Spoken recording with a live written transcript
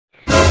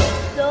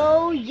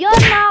So, yun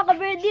mga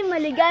kaberdi,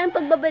 maligayang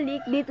pagbabalik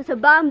dito sa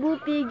Bamboo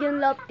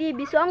Pigeon Love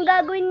TV. So, ang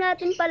gagawin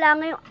natin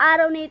pala ngayong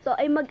araw na ito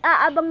ay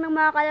mag-aabang ng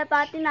mga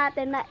kalapati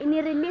natin na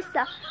inirelease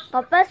sa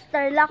Kapas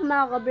Tarlac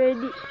mga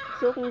kaberdi.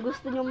 So, kung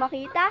gusto nyo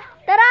makita,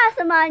 tara,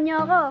 samahan nyo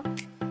ako.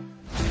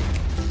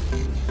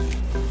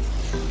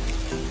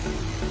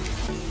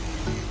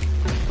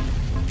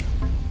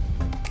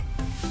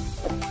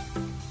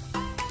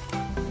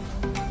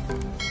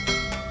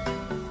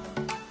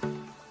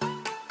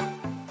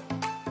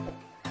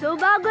 So,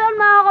 bago yan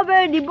mga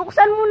kaberdi,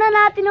 buksan muna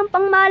natin ang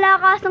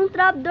pangmalakasang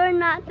trapdoor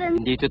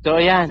natin. Hindi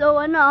totoo yan. So,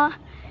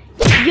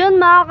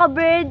 yun mga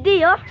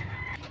kaberdi, oh.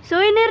 So,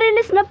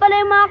 inirelease na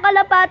pala yung mga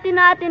kalapati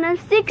natin ng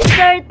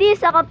 6:30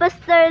 sa Kapas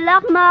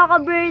Tarlac mga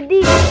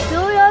kaberdi. So,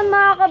 yun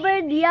mga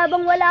kaberdi,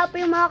 habang wala pa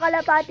yung mga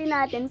kalapati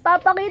natin,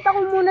 papakita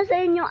ko muna sa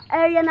inyo yung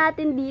area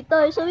natin dito.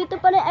 So, ito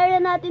pala yung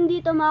area natin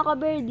dito mga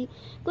kaberdi.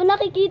 Kung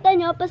nakikita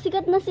nyo,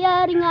 pasikat na si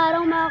Haring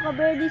Araw mga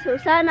kaberdi. So,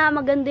 sana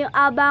maganda yung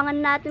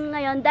abangan natin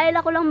ngayon dahil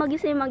ako lang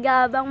mag-isa yung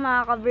mag-aabang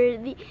mga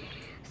kaberdi.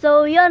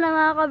 So, yun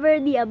mga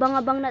kaberdi,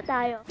 abang-abang na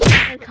tayo.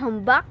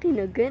 Welcome back,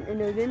 again.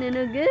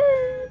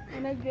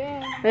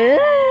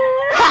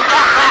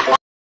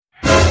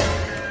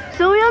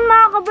 So, yun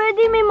mga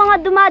kaberdi, may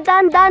mga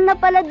dumadaan-daan na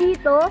pala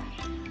dito.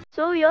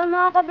 So, yun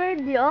mga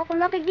kaberdi, oh,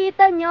 kung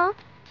nakikita nyo,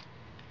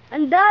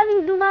 ang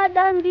daming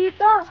dumadaan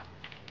dito.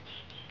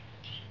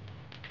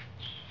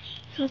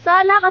 So,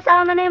 sana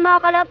kasama na yung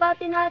mga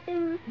kalapati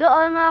natin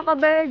doon mga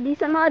kaberdi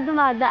sa mga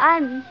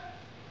dumadaan.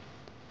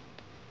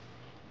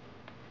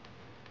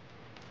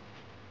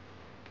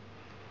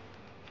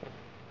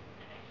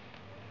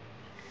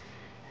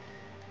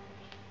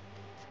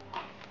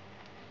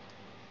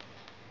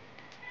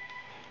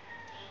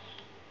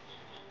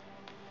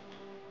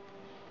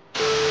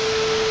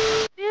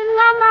 Yun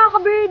nga mga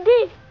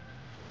kaberdi.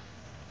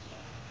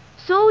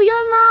 So,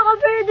 yun mga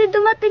kaberdi,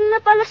 dumating na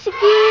pala si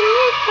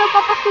Kinis. So,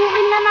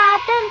 papasukin na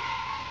natin.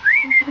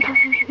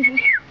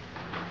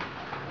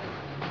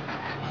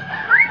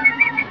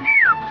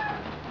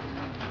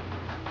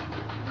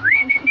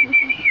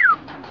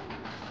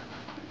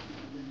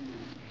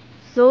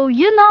 So,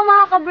 yun na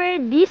mga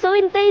kaberdi. So,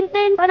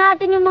 hintayin pa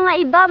natin yung mga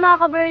iba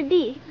mga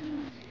kaberdi.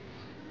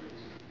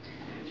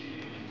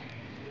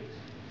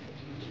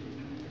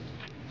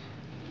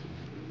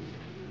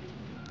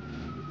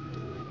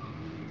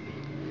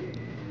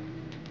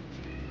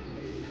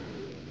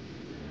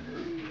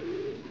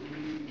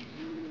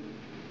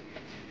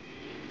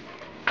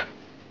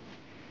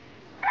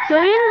 So,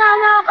 yun nga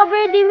mga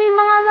kaberdi, may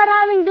mga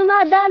maraming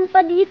dumadaan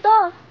pa dito.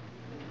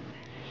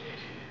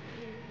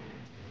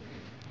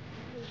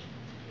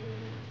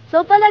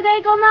 So,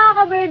 palagay ko mga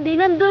kaberdi,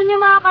 nandun yung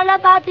mga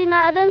kalapati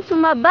natin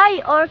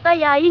sumabay or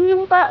kaya yun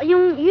yung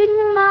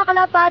mga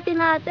kalapati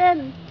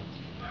natin.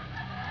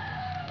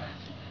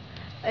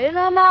 Ayun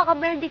na mga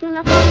kaberdi, kung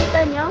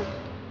nakikita nyo.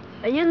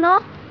 Ayun no.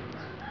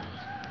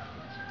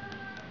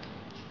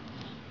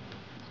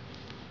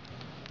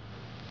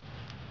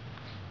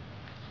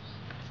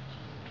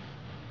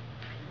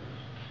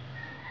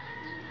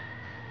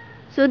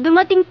 So,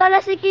 dumating pala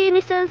si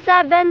Kinis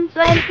sa 7:20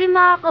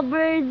 mga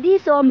kaberdi.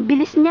 So, ang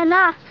bilis niya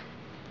na.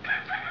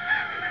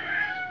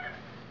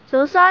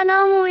 So,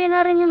 sana umuwi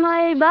na rin yung mga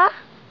iba.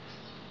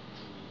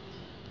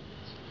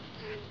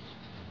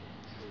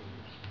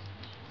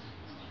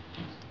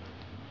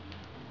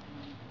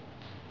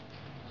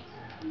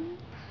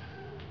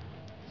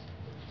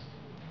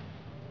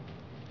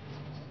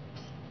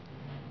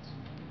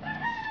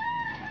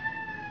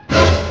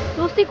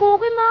 So, si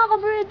Cookie mga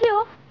kaberdi,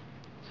 oh.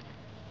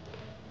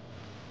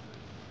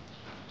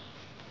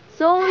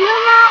 So,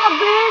 yun mga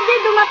kaberdi,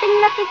 dumating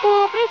na si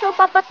Cookie. So,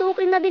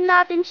 papasukin na din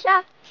natin siya.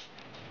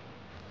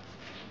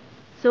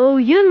 So,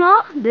 yun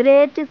oh,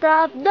 diretso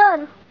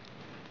trapdoor.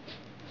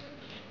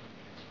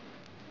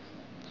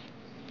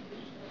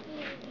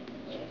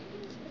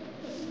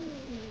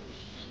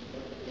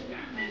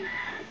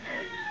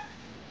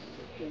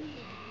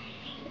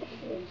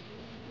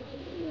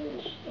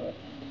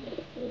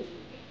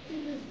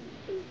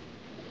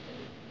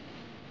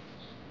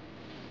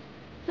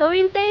 So,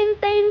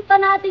 hintayin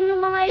pa natin yung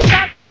mga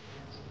iba.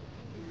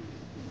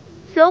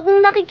 So,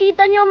 kung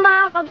nakikita nyo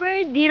mga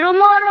kaberdi,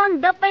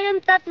 rumoronda pa yung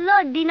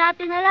tatlo. Di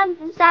natin alam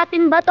kung sa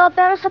atin ba to.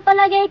 Pero sa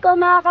palagay ko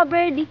mga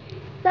kaberdi,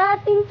 sa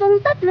atin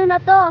tong tatlo na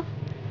to.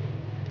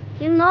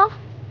 Yun no?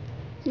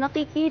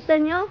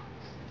 Nakikita nyo?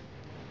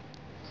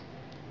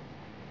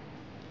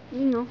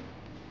 Yun no?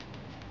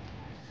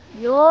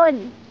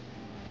 Yun.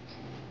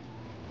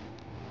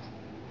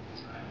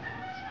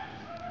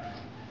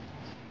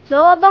 So,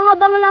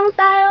 abang-abang lang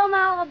tayo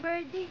mga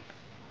kaberdi.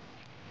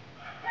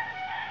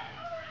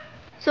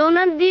 So,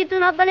 nandito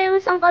na pala yung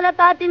isang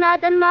kalapati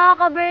natin mga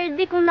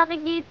kaberdi. Kung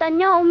nakikita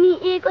nyo,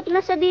 umiikot na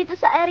siya dito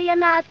sa area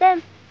natin.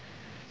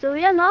 So,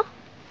 yan oh.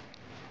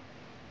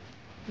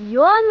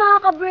 Yun mga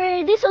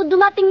kaberdi. So,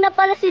 dumating na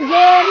pala si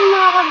Jerry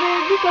mga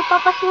kaberdi. So,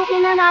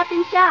 papasukin na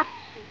natin siya.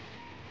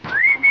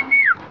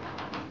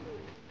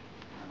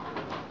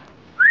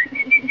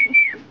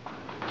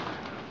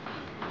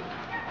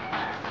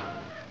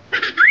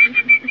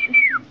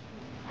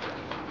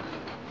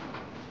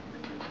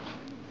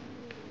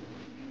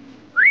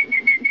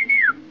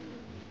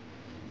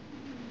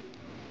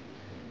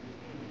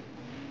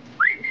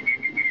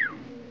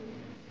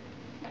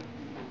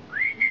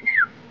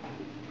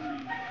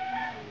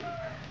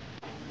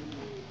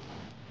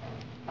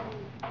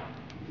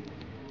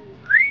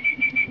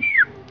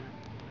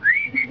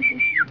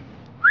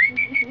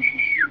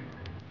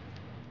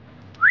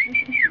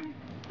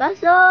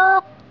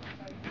 Pasok!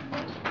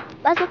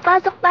 Pasok,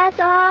 pasok,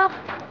 pasok!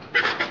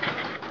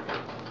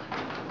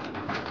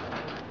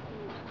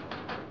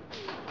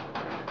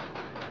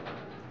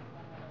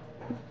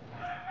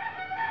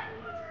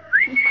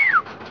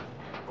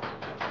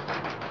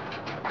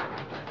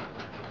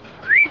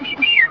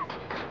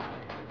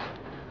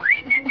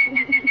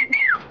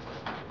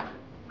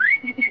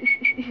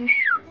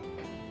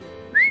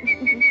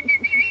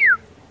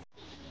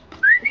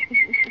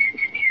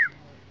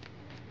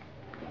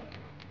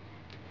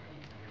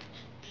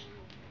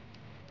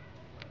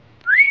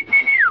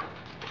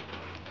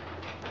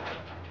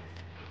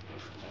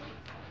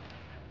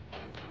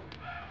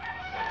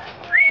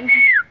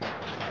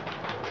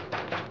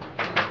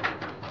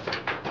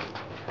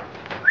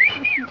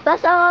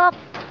 Pasok!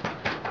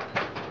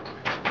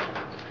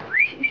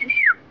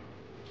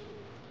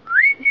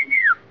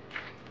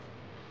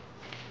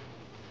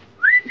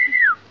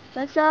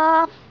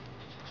 Pasok!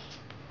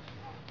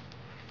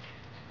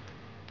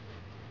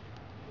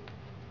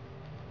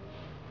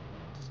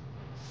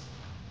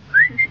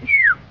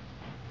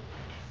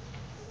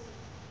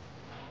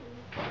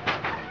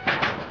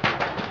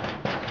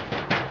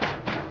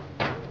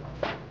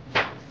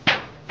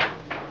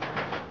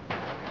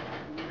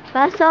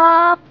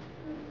 Pasok!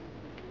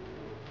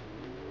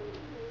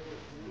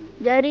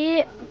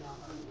 Jari,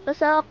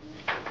 pasok!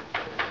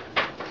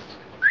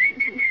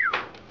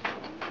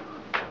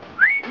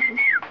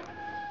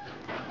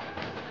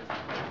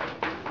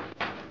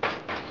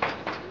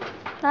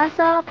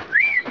 Pasok!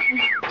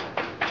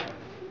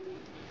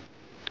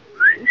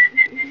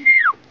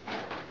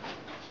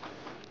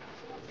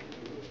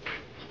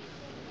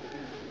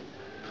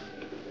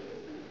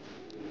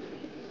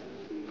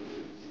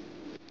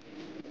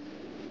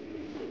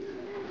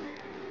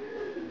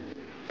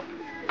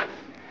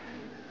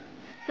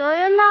 So,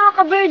 yun mga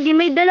ka-birdie,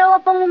 may dalawa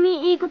pang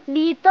umiikot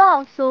dito.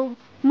 So,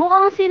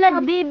 mukhang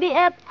sila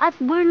BBF at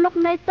burnok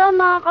na ito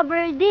mga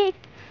ka-birdie.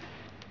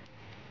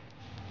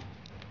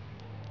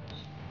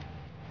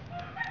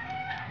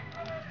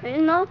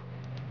 Ayun no?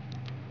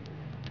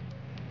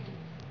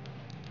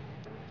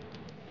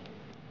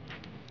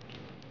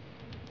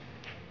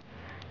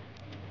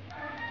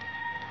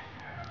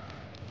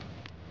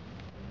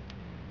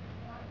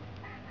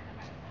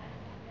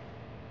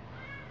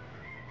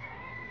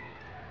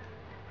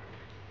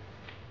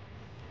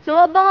 So,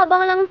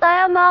 abang-abang lang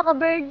tayo mga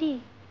ka-birdie.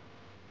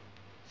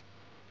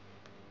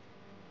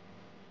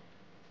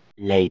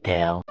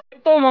 Later.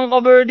 Ito mga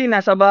ka-birdie,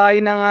 nasa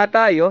bahay na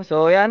nga tayo.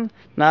 So yan,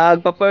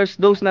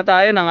 nagpa-first dose na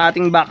tayo ng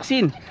ating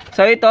vaccine.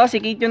 So ito, si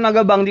Kate yung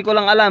nagabang, di ko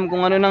lang alam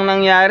kung ano nang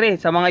nangyari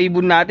sa mga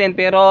ibon natin.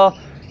 Pero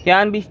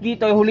yan, bis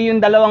dito, huli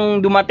yung dalawang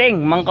dumating,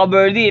 mga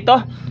ka-birdie.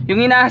 Ito,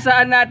 yung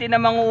inaasahan natin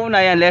na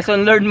manguna, yan,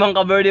 lesson learned mga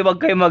ka-birdie.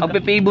 Wag kayo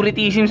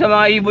mag-favoritism sa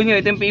mga ibon nyo.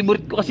 Ito yung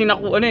favorite ko kasi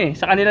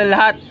sa kanilang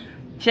lahat.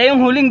 Siya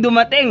yung huling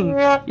dumating.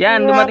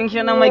 Yan, dumating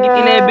siya ng mayigit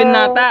 11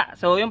 nata.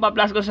 So, yung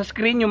pa-plus ko sa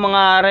screen, yung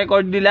mga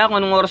record nila kung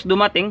anong oras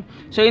dumating.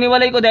 So,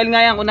 iniwalay ko dahil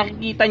nga yan, kung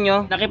nakikita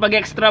nyo,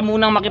 nakipag-extra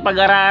munang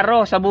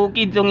makipag-araro sa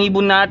bukid yung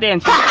ibon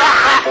natin.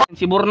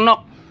 Si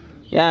Burnok.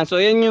 Yan, so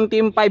yan yung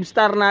team 5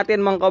 star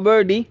natin mga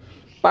ka-birdie.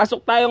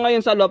 Pasok tayo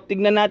ngayon sa loob,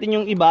 tignan natin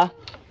yung iba.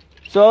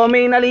 So,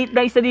 may naliit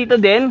na isa dito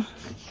din.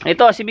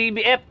 Ito, si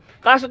BBF.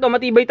 Kaso to,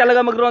 matibay talaga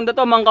magronda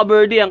to mga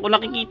ka-birdie. Yan, kung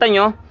nakikita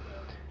nyo,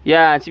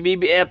 yan, si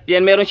BBF,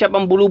 yan meron siya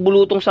pang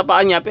bulu-bulutong sa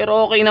paa niya,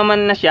 pero okay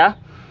naman na siya.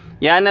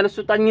 Yan,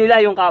 nalusutan nila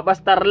yung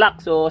Kapas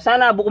Tarlac. So,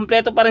 sana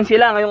bukumpleto pa rin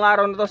sila ngayong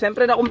araw na to.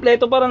 Siyempre,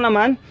 nakumpleto pa rin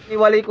naman.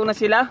 Iwalay ko na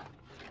sila.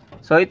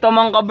 So, ito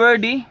mga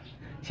ka-birdie,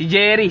 si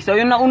Jerry. So,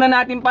 yung nauna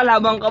natin pala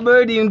mga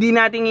ka-birdie, yung di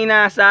natin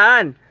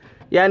inaasahan.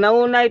 Yan,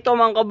 nauna ito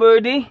mga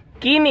ka-birdie,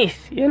 Kinis.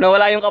 Yan,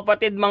 nawala yung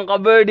kapatid mga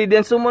ka-birdie.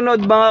 Then,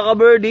 sumunod mga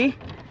ka-birdie,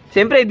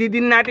 siyempre, di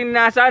din natin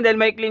inaasahan dahil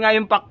maikli nga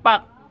yung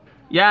pakpak.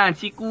 Yan,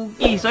 si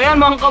Cookie. So yan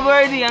mga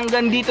ka-birdie,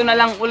 hanggang dito na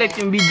lang ulit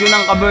yung video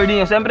ng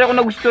ka-birdie nyo. Siyempre kung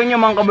nagustuhan nyo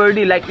mga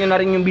ka-birdie, like nyo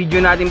na rin yung video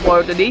natin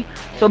for today.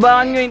 So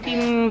baka nyo yung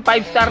team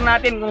 5 star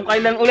natin kung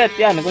kailan ulit.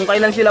 Yan, kung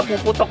kailan sila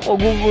puputok o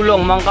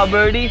gugulong mga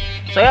ka-birdie.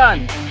 So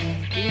yan,